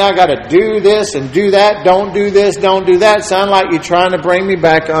telling me I got to do this and do that, don't do this, don't do that. Sound like you're trying to bring me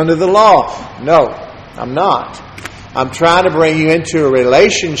back under the law. No, I'm not. I'm trying to bring you into a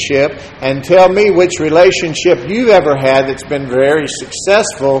relationship and tell me which relationship you've ever had that's been very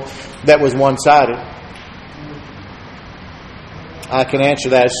successful that was one-sided. I can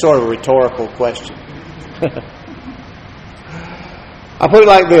answer that as sort of a rhetorical question. I'll put it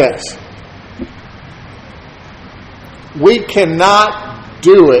like this. We cannot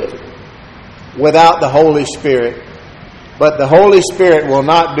do it without the Holy Spirit, but the Holy Spirit will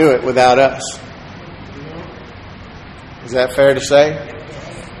not do it without us. Is that fair to say?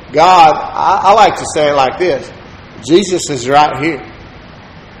 God, I like to say it like this. Jesus is right here.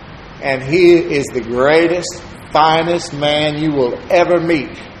 And He is the greatest, finest man you will ever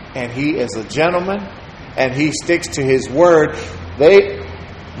meet. And He is a gentleman. And He sticks to His word.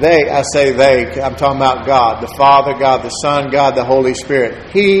 I say they, I'm talking about God. The Father, God the Son, God the Holy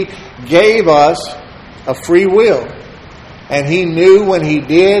Spirit. He gave us a free will. And He knew when He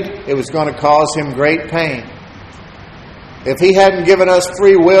did, it was going to cause Him great pain. If He hadn't given us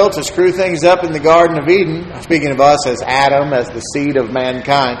free will to screw things up in the Garden of Eden, speaking of us as Adam, as the seed of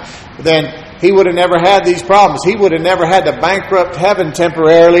mankind, then He would have never had these problems. He would have never had to bankrupt heaven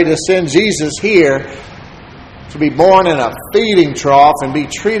temporarily to send Jesus here to be born in a feeding trough and be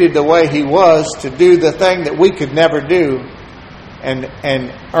treated the way He was, to do the thing that we could never do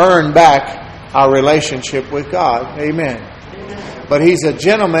and earn back our relationship with God. Amen. But He's a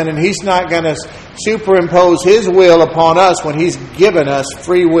gentleman, and He's not going to superimpose His will upon us when He's given us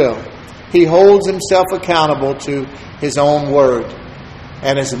free will. He holds Himself accountable to His own word.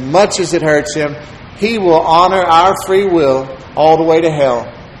 And as much as it hurts Him, He will honor our free will all the way to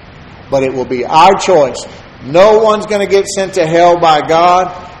hell. But it will be our choice. No one's going to get sent to hell by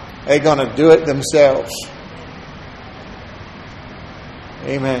God. They're going to do it themselves.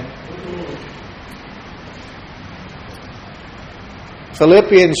 Amen.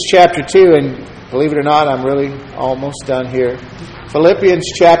 Philippians chapter 2, and believe it or not, I'm really almost done here. Philippians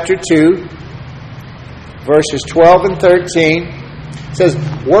chapter 2, verses 12 and 13 says,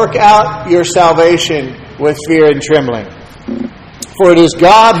 work out your salvation with fear and trembling. For it is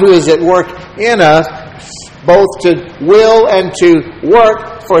God who is at work in us, both to will and to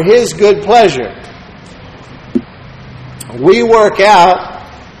work for His good pleasure. We work out,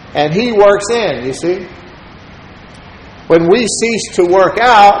 and He works in, you see. When we cease to work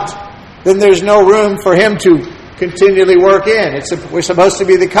out, then there's no room for Him to continually work in. We're supposed to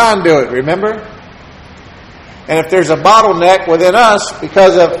be the conduit, remember? And if there's a bottleneck within us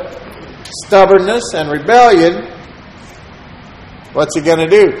because of stubbornness and rebellion, what's He going to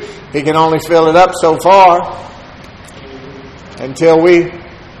do? He can only fill it up so far until we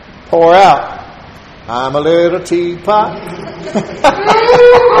pour out. I'm a little teapot.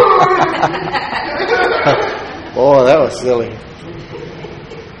 Boy, that was silly.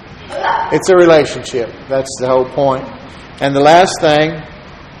 It's a relationship. That's the whole point. And the last thing,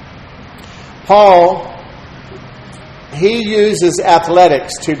 Paul, he uses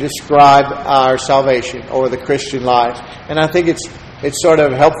athletics to describe our salvation or the Christian life. And I think it's sort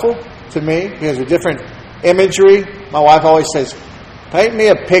of helpful to me because with different imagery. My wife always says, paint me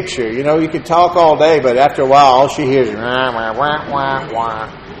a picture. You know, you can talk all day, but after a while, all she hears is wah, wah, wah, wah,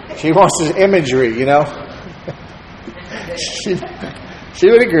 wah. She wants this imagery, you know. She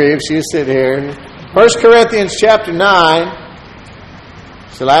would agree if she was sitting here. 1 Corinthians chapter 9.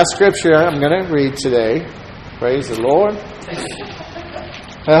 It's the last scripture I'm going to read today. Praise the Lord.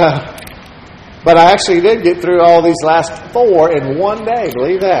 But I actually did get through all these last 4 in one day.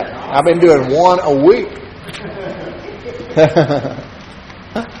 Believe that. I've been doing 1 a week.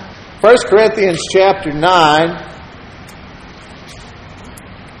 1 Corinthians chapter 9,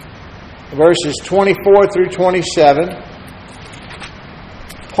 verses 24 through 27.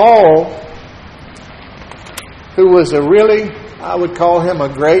 Paul, who was I would call him a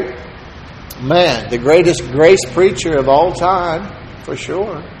great man, the greatest grace preacher of all time, for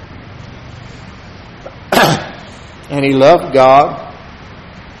sure. And he loved God.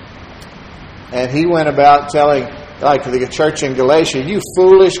 And he went about telling, like the church in Galatia, you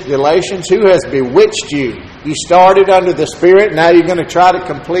foolish Galatians, who has bewitched you? You started under the Spirit, now you're going to try to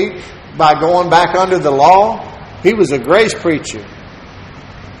complete by going back under the law? He was a grace preacher.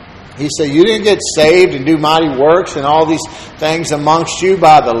 He said, you didn't get saved and do mighty works and all these things amongst you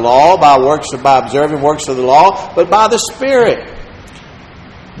by the law, by observing works of the law, but by the Spirit.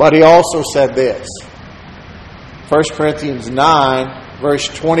 But he also said this, 1 Corinthians 9, verse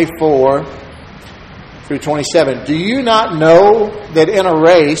 24 through 27. Do you not know that in a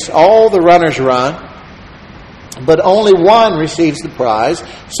race all the runners run, but only one receives the prize?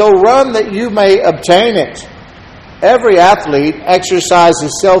 So run that you may obtain it. Every athlete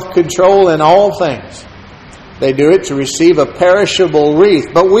exercises self-control in all things. They do it to receive a perishable wreath,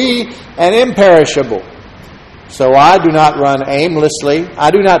 but we an imperishable. So I do not run aimlessly.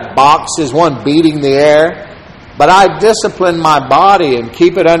 I do not box as one beating the air, but I discipline my body and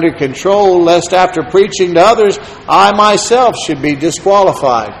keep it under control, lest after preaching to others, I myself should be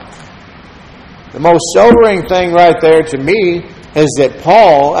disqualified. The most sobering thing right there to me is that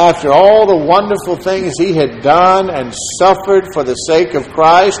Paul, after all the wonderful things he had done and suffered for the sake of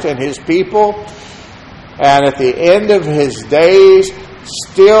Christ and his people, and at the end of his days,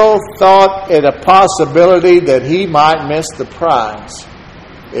 still thought it a possibility that he might miss the prize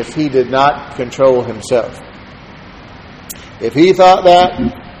if he did not control himself. If he thought that,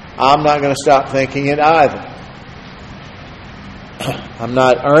 I'm not going to stop thinking it either. I'm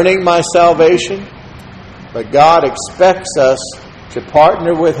not earning my salvation, but God expects us to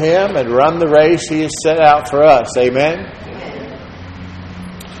partner with Him and run the race He has set out for us. Amen?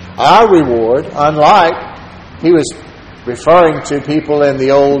 Our reward, unlike, he was referring to people in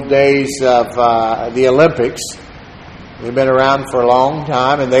the old days of the Olympics. They've been around for a long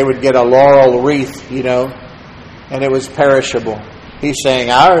time, and they would get a laurel wreath, and it was perishable. He's saying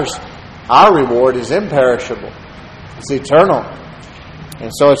our reward is imperishable. It's eternal.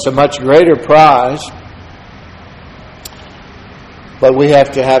 And so it's a much greater prize. But we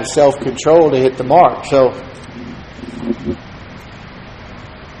have to have self-control to hit the mark. So,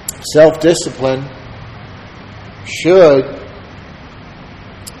 self-discipline should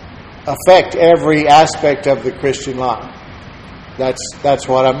affect every aspect of the Christian life. That's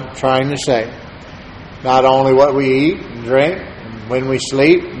what I'm trying to say. Not only what we eat and drink and when we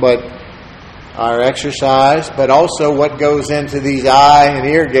sleep, but our exercise, but also what goes into these eye and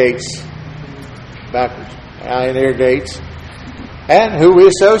ear gates. Backwards. Eye and ear gates. And who we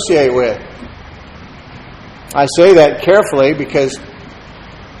associate with. I say that carefully because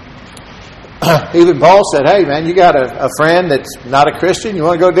even Paul said, hey man, you got a friend that's not a Christian, you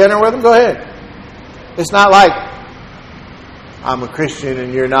want to go to dinner with him? Go ahead. It's not like I'm a Christian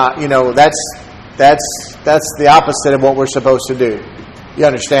and you're not. That's the opposite of what we're supposed to do. You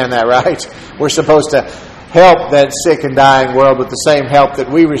understand that, right? We're supposed to help that sick and dying world with the same help that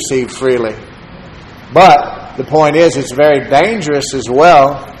we receive freely. But the point is, it's very dangerous as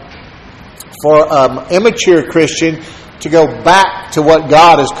well for an immature Christian to go back to what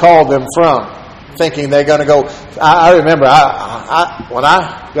God has called them from, thinking they're going to go. I remember when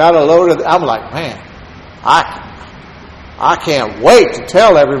I got a load of, I'm like, man, I can't wait to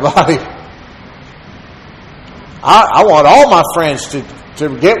tell everybody. I want all my friends to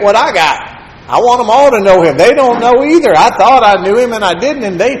get what I got. I want them all to know Him. They don't know either. I thought I knew Him and I didn't,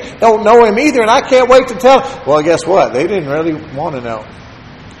 and they don't know Him either, and I can't wait to tell. Well, guess what? They didn't really want to know.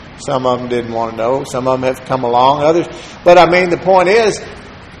 Some of them didn't want to know. Some of them have come along. Others. But I mean, the point is,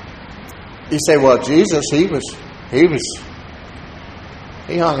 you say, well, Jesus, he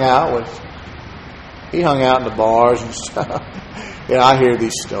hung out in the bars and stuff. I hear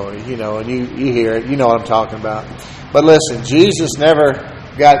these stories, and you hear it. You know what I'm talking about. But listen, Jesus never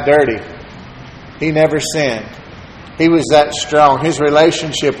got dirty. He never sinned. He was that strong. His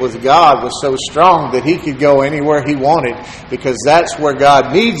relationship with God was so strong that He could go anywhere He wanted, because that's where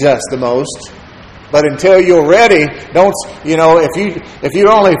God needs us the most. But until you're ready, if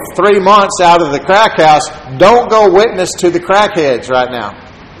you're only 3 months out of the crack house, don't go witness to the crackheads right now.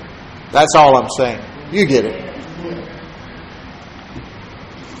 That's all I'm saying. You get it.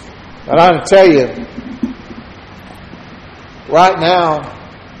 But I'm going to tell you, right now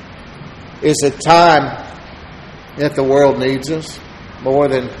is a time that the world needs us more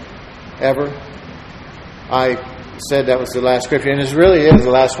than ever. I said that was the last scripture, and it really is the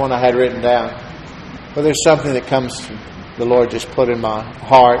last one I had written down. But there's something that comes from the Lord just put in my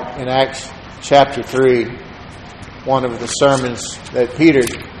heart in Acts chapter 3, one of the sermons that Peter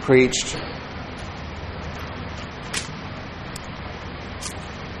preached.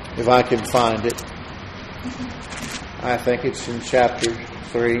 If I can find it. I think it's in chapter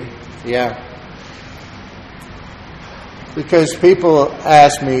 3. Yeah. Because people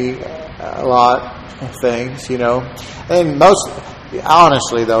ask me a lot of things, And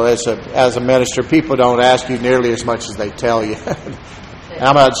honestly though, as a minister, people don't ask you nearly as much as they tell you. And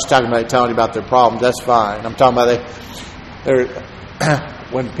I'm not just talking about telling you about their problems. That's fine. I'm talking about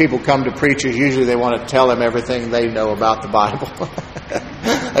when people come to preachers, usually they want to tell them everything they know about the Bible.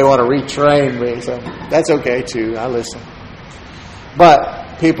 They want to retrain me. So that's okay too. I listen.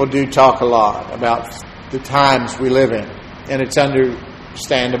 But people do talk a lot about the times we live in. And it's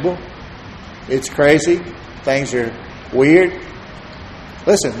understandable. It's crazy. Things are weird.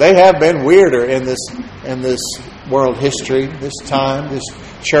 Listen, they have been weirder in this world history, this time, this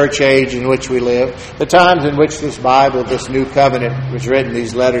church age in which we live. The times in which this Bible, this new covenant was written,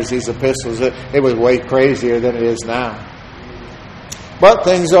 these letters, these epistles, it was way crazier than it is now. But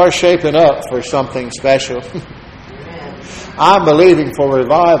things are shaping up for something special. I'm believing for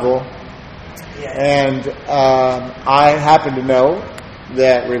revival. And I happen to know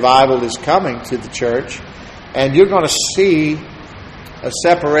that revival is coming to the church. And you're going to see a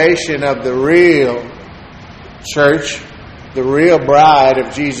separation of the real church, the real bride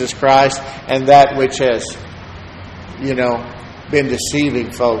of Jesus Christ, and that which has, been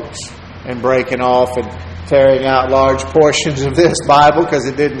deceiving folks and breaking off and tearing out large portions of this Bible because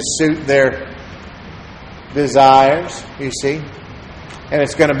it didn't suit their desires, you see. And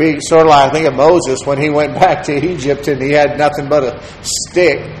it's going to be sort of like, I think of Moses when he went back to Egypt and he had nothing but a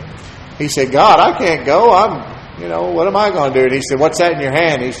stick. He said, God, I can't go. What am I going to do? And he said, what's that in your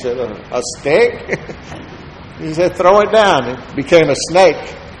hand? He said, a stick? He said, throw it down. It became a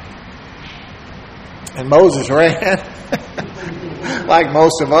snake. And Moses ran like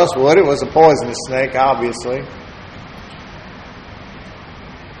most of us would. It was a poisonous snake, obviously.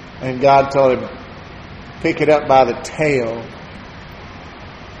 And God told him, pick it up by the tail.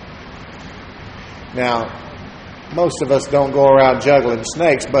 Now, most of us don't go around juggling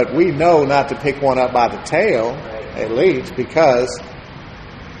snakes, but we know not to pick one up by the tail, at least, because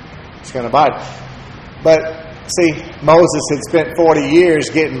it's going to bite. But, see, Moses had spent 40 years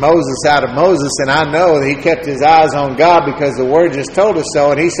getting Moses out of Moses, and I know that he kept his eyes on God because the Word just told us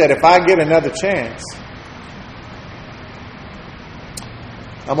so, and he said, if I get another chance,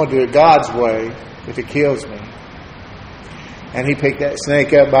 I'm going to do it God's way if it kills me. And he picked that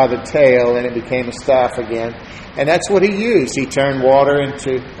snake up by the tail, and it became a staff again. And that's what he used. He turned water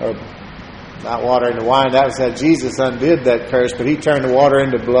into, or not water into wine. That was how Jesus undid that curse. But he turned the water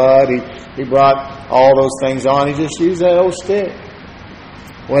into blood. He brought all those things on. He just used that old stick.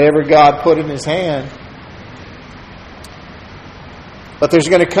 Whatever God put in his hand. But there's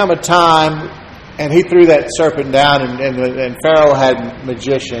going to come a time, and he threw that serpent down, and Pharaoh had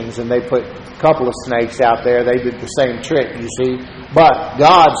magicians, and they put a couple of snakes out there. They did the same trick, you see. But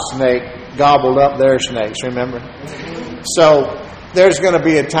God's snake gobbled up their snakes, remember? So there's going to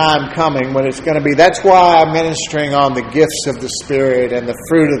be a time coming when it's going to be. That's why I'm ministering on the gifts of the Spirit and the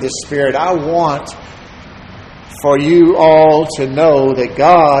fruit of the Spirit. I want for you all to know that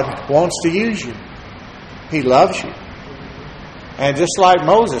God wants to use you. He loves you. And just like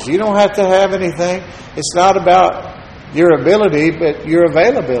Moses, you don't have to have anything. It's not about your ability, but your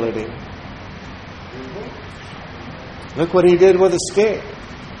availability. Look what he did with a stick.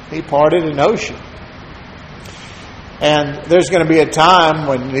 He parted an ocean. And there's going to be a time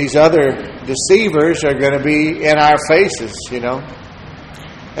when these other deceivers are going to be in our faces, And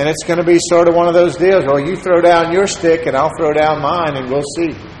it's going to be sort of one of those deals. Well, you throw down your stick and I'll throw down mine and we'll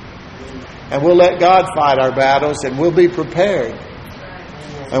see. And we'll let God fight our battles and we'll be prepared.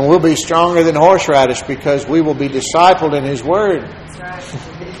 And we'll be stronger than horseradish because we will be discipled in His Word.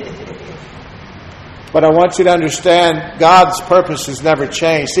 But I want you to understand God's purpose has never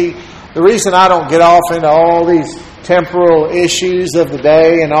changed. See, the reason I don't get off into all these temporal issues of the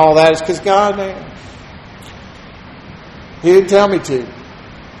day and all that is because God, He didn't tell me to.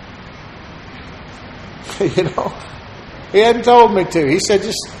 You know, He hadn't told me to. He said,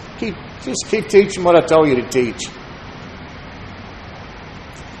 just keep teaching what I told you to teach.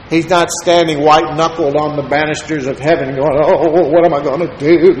 He's not standing white-knuckled on the banisters of heaven going, oh, what am I going to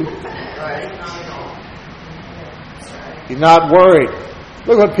do? He's not worried.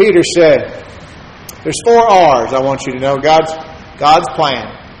 Look what Peter said. There's 4 R's I want you to know. God's plan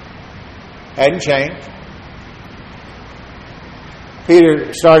hadn't changed.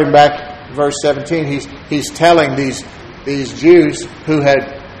 Peter, starting back verse 17, he's telling these Jews who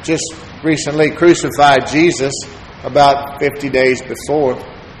had just recently crucified Jesus about 50 days before,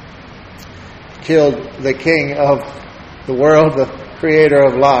 killed the king of the world, the creator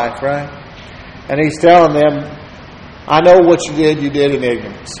of life, right? And he's telling them, I know what you did in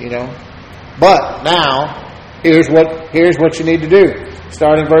ignorance, you know. But now, here's what you need to do.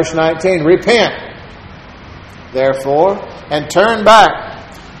 Starting verse 19, repent, therefore, and turn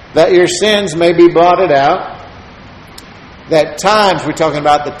back, that your sins may be blotted out. That times, we're talking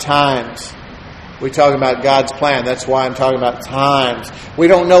about the times. We're talking about God's plan. That's why I'm talking about times. We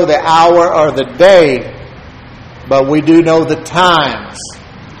don't know the hour or the day, but we do know the times.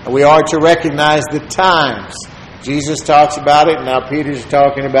 We are to recognize the times. Jesus talks about it, and now Peter's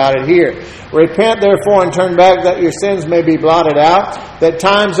talking about it here. Repent, therefore, and turn back, that your sins may be blotted out, that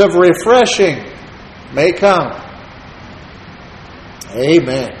times of refreshing may come.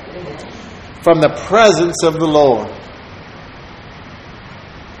 Amen. From the presence of the Lord.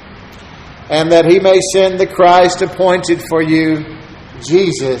 And that He may send the Christ appointed for you,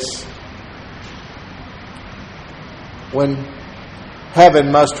 Jesus, when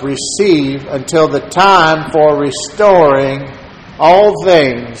heaven must receive until the time for restoring all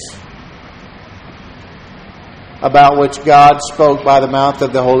things about which God spoke by the mouth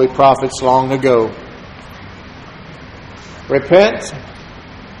of the holy prophets long ago. Repent.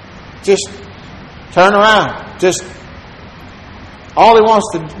 Just turn around. Just all He wants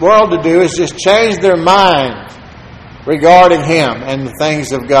the world to do is just change their mind regarding Him and the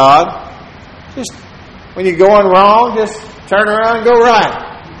things of God. Just when you're going wrong, just turn around and go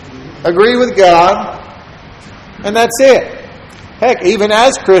right. Agree with God, and that's it. Heck, even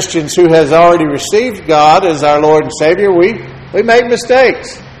as Christians who has already received God as our Lord and Savior, we make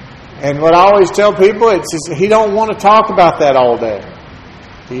mistakes. And what I always tell people, it's just, He don't want to talk about that all day.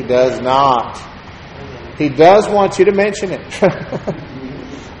 He does not. He does want you to mention it.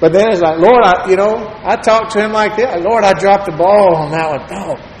 But then it's like, Lord, I talked to Him like that. Lord, I dropped the ball on that one.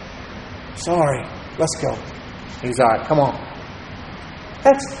 Oh, sorry. Let's go. He's all right. Come on.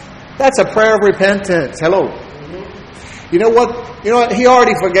 That's a prayer of repentance. Hello. You know what? He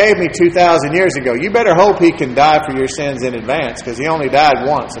already forgave me 2,000 years ago. You better hope He can die for your sins in advance, because He only died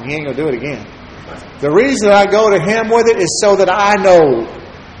once and He ain't going to do it again. The reason I go to Him with it is so that I know.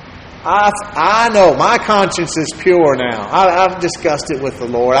 I know my conscience is pure now. I've discussed it with the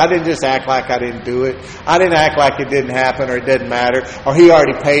Lord. I didn't just act like I didn't do it. I didn't act like it didn't happen or it didn't matter, or He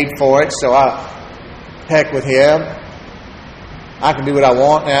already paid for it, so heck with Him. I can do what I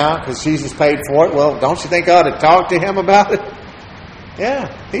want now because Jesus paid for it. Well, don't you think I ought to talk to Him about it? Yeah,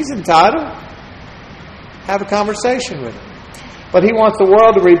 He's entitled. Have a conversation with Him. But He wants the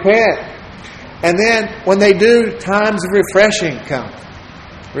world to repent. And then when they do, times of refreshing come.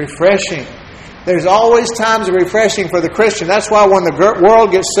 Refreshing. There's always times of refreshing for the Christian. That's why when the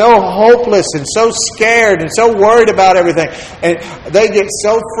world gets so hopeless and so scared and so worried about everything, and they get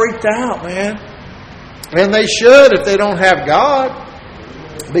so freaked out, man. And they should if they don't have God,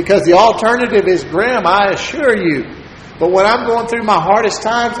 because the alternative is grim, I assure you. But when I'm going through my hardest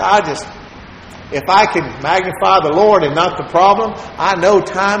times, if I can magnify the Lord and not the problem, I know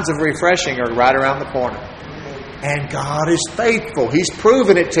times of refreshing are right around the corner. And God is faithful. He's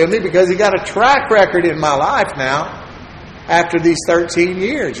proven it to me because He got a track record in my life now after these 13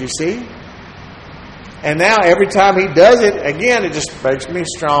 years, you see. And now every time He does it, again, it just makes me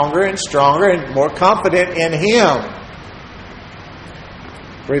stronger and stronger and more confident in Him.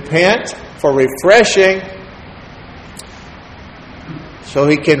 Repent for refreshing so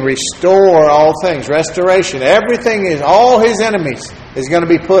He can restore all things. Restoration. Everything is, all His enemies is going to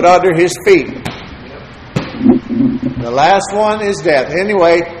be put under His feet. The last one is death.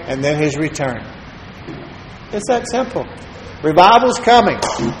 Anyway, and then His return. It's that simple. Revival's coming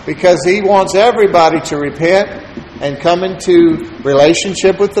because He wants everybody to repent and come into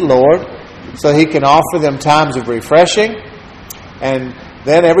relationship with the Lord so He can offer them times of refreshing. And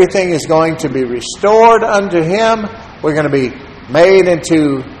then everything is going to be restored unto Him. We're going to be made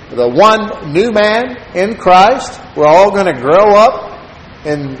into the one new man in Christ. We're all going to grow up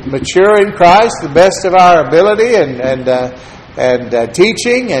and mature in Christ, the best of our ability, and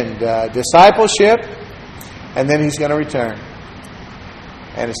teaching and discipleship. and then He's going to return.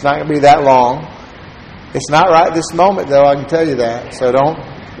 And it's not going to be that long. It's not right this moment, though, I can tell you that. So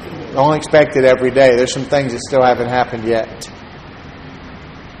don't expect it every day. There's some things that still haven't happened yet.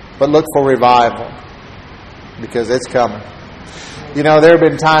 But look for revival, because it's coming. You know, there have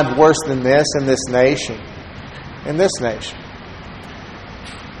been times worse than this in this nation. In this nation.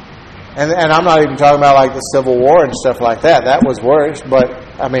 And I'm not even talking about like the Civil War and stuff like that. That was worse. But,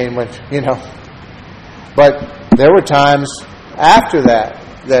 I mean, but there were times after that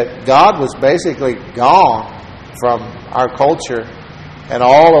God was basically gone from our culture and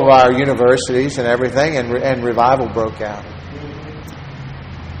all of our universities and everything, and revival broke out.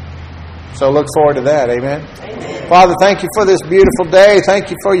 So look forward to that. Amen? Amen. Father, thank You for this beautiful day. Thank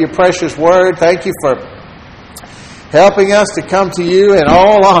You for Your precious word. Thank You for helping us to come to You in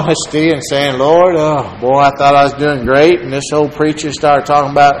all honesty and saying, Lord, oh boy, I thought I was doing great, and this old preacher started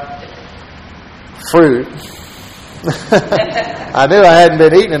talking about fruit. I knew I hadn't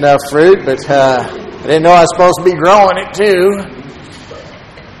been eating enough fruit, but I didn't know I was supposed to be growing it too.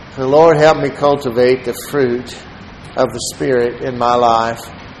 So Lord, help me cultivate the fruit of the Spirit in my life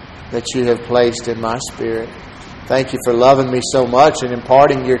that You have placed in my spirit. Thank You for loving me so much and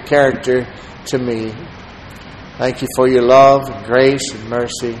imparting Your character to me. Thank You for Your love and grace and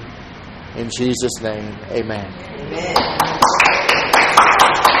mercy. In Jesus' name, amen. Amen.